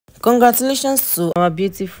Congratulations to our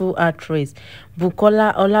beautiful actress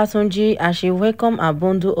Bukola Olatunji as she welcome a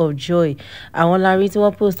bundle of joy. Àwọn lárí tí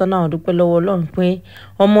wọ́n post náà dúpẹ́ lọ́wọ́ Ọlọ́run pé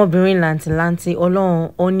ọmọbìnrin làǹtìlanti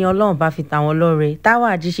Ọlọ́run ó ní Ọlọ́run bá fi tàwọn lọ́rẹ.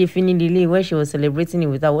 Táwa Ajíṣefínní lílé where she was celebrating it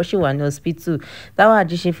with her wọ́n ṣì wà ní hospital. Táwa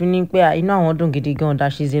Ajíṣefínní pé inú àwọn dùn gidi gan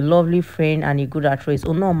that she's a lovely friend and a good actress.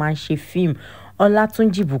 Òun náà máa ń ṣe fíìmù.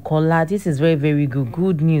 Olatunji Bukola, this is very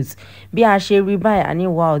good news. Bí a ṣe rí báyìí, I mean,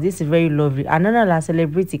 wow, this is very lovely. Another la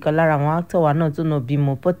celebrity kan lára àwọn actor wa náà tó náà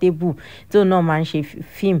bímọ Portable tó náà máa ń ṣe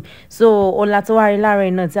film. So Ọlá tó wá rí lára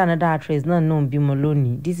iná tí another actress náà bímọ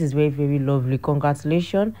lónìí. This is very lovely.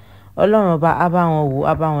 Congratulations. Ọlọ́run ọba á bá wọn wò,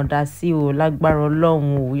 á bá wọn dá sí o, lágbára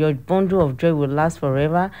Ọlọ́run o. Your bundle of joy will last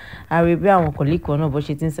forever. Àrí bí àwọn colleague kan náà bó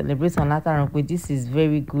ṣe ti ń celebrate on látàrán pé this is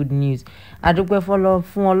very good news. Adúpẹ́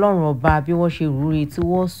fún Ọlọ́run ọba bí wọ́n ṣe rúre tí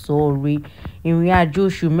wọ́n sọ ore. Ìrìn àjò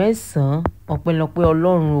oṣù mẹ́sàn-án ọpẹ́lọpẹ́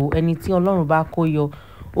Ọlọ́run o. Ẹni tí Ọlọ́run bá kó yọ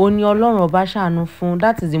ó ní Ọlọ́run ọba ṣàánú fún.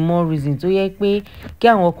 That is the more reason tó yẹ pé kí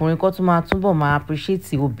àwọn ọkùnrin kan tún máa túbọ̀ máa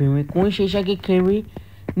appreciate obìnrin. Kò ń ṣe iṣẹ́ kékeré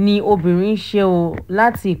ni obìnrin ṣe o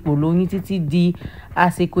láti ipò lóyún títí di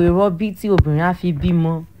àsìkò ìrọbí tí obìnrin á fi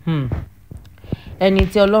bímọ. Ẹni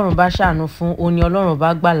tí Ọlọ́run bá ṣàánú fún ó ní Ọlọ́run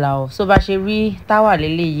bá gbàlà o. So bá ṣe rí Táwà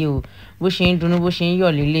lélẹ́yìí o bó ṣe ń dunnú bó ṣe ń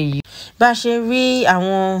yọ̀ lélẹ́yìí. Bá ṣe rí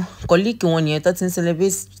àwọn colleague wọn nìyẹn tó ti ń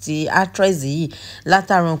celebrate ti actress yìí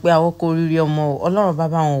látàrún pé àwọn kò rírí ọmọ Ọlọ́run bá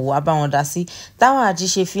wọn wò á bá wọn dá sí. Táwà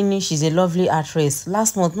Ajíṣefínní, she's a lovely actress.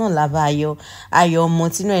 Last month náà la bá ayọ̀ ọmọ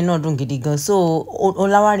tínú ẹ̀ náà dùn gidi gan. So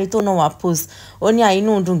Ọláwárí tó náà wá post ó ní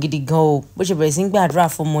àìnú dùn gidi gan o bó ṣe bẹ̀rẹ̀ sí ń gbàdúrà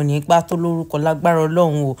fún ọmọ ní ipa tó lórúkọ lágbára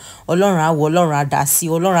Ọlọ́run o. Ọlọ́run á wò, Ọlọ́run á dá sí,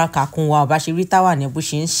 Ọlọ́run á kàkún wa. Bá ṣe rí Táwà ní bó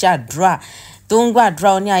ṣe ń ṣàdúrà tó ń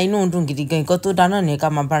gbàdúrà ó ní àìnú dùn gidi gan. Nǹkan tó dáná ní ká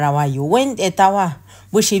máa bára wa yọ̀. When Táwà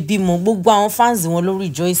bó ṣe bímọ gbogbo àwọn fans wọn lórí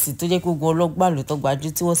rejoice tó jẹ́ pé gbogbo ọlọ́gbà ló tó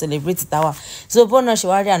gbajú tí wọ́n celebrate Táwà. So bó náà ṣe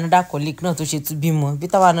wá rí another colleague náà tó ṣe tún bímọ bí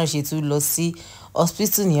Táwà náà ṣe tún lọ sí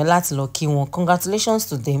hospital nìyẹn láti lọ kí wọn. Congratulations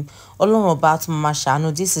to them. Ọlọ́run ọba tún máa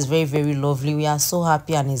ṣàánú. This is very lovely. We are so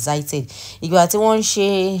happy and excited. Ìgbà tí wọ́n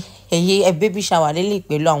ń ṣe baby shower lélẹ̀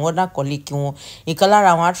pẹ̀lú àwọn other colleague wọn. Ìkan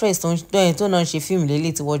lára àwọn actress tó náà ń ṣe fíìmù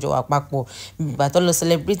lélẹ̀ tí wọ́n jọ wà papọ̀ ìgbà tó lọ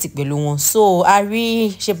celebrate pẹ̀lú wọn. So a rí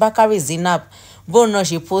ṣe Bákàrè Zainab bóun náà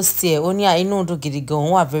ṣe post ẹ̀ ó ní inú dùn gidi gan.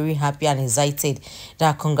 Wọ́n are very happy and excited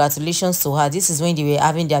that congratulations to her. This is when they were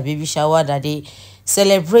having their baby shower that they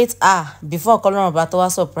celebrate her before Ọlọ́run ọba tó wá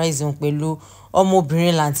surprise wọn pẹ̀lú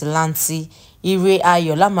ọmọbìnrin làǹtìlanti. Ire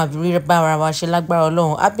ayọ̀ lámàbírí bára wa ṣe lágbára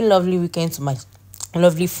Ọlọ́run. Happy lovely weekend to my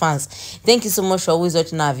lovely fans. Thank you so much for always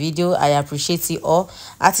watching our video. I appreciate you all.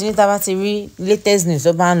 Àti ní tá bá ti rí latest news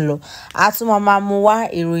tó bá ń lọ a tún máa mú wá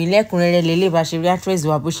ìròyìn lẹ́kùnrẹ́rẹ́ lélẹ̀ bá ṣe rí actress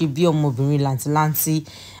wa bó ṣe bí ọmọbìnrin làǹtìlanti.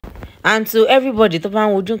 And to everybody tó bá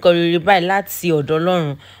ń wojú nǹkan rere báyìí láti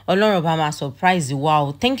ọ̀dọ̀ Ọlọ́run bá máa surprise you.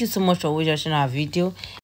 Wow, thank you so much for always watching our video.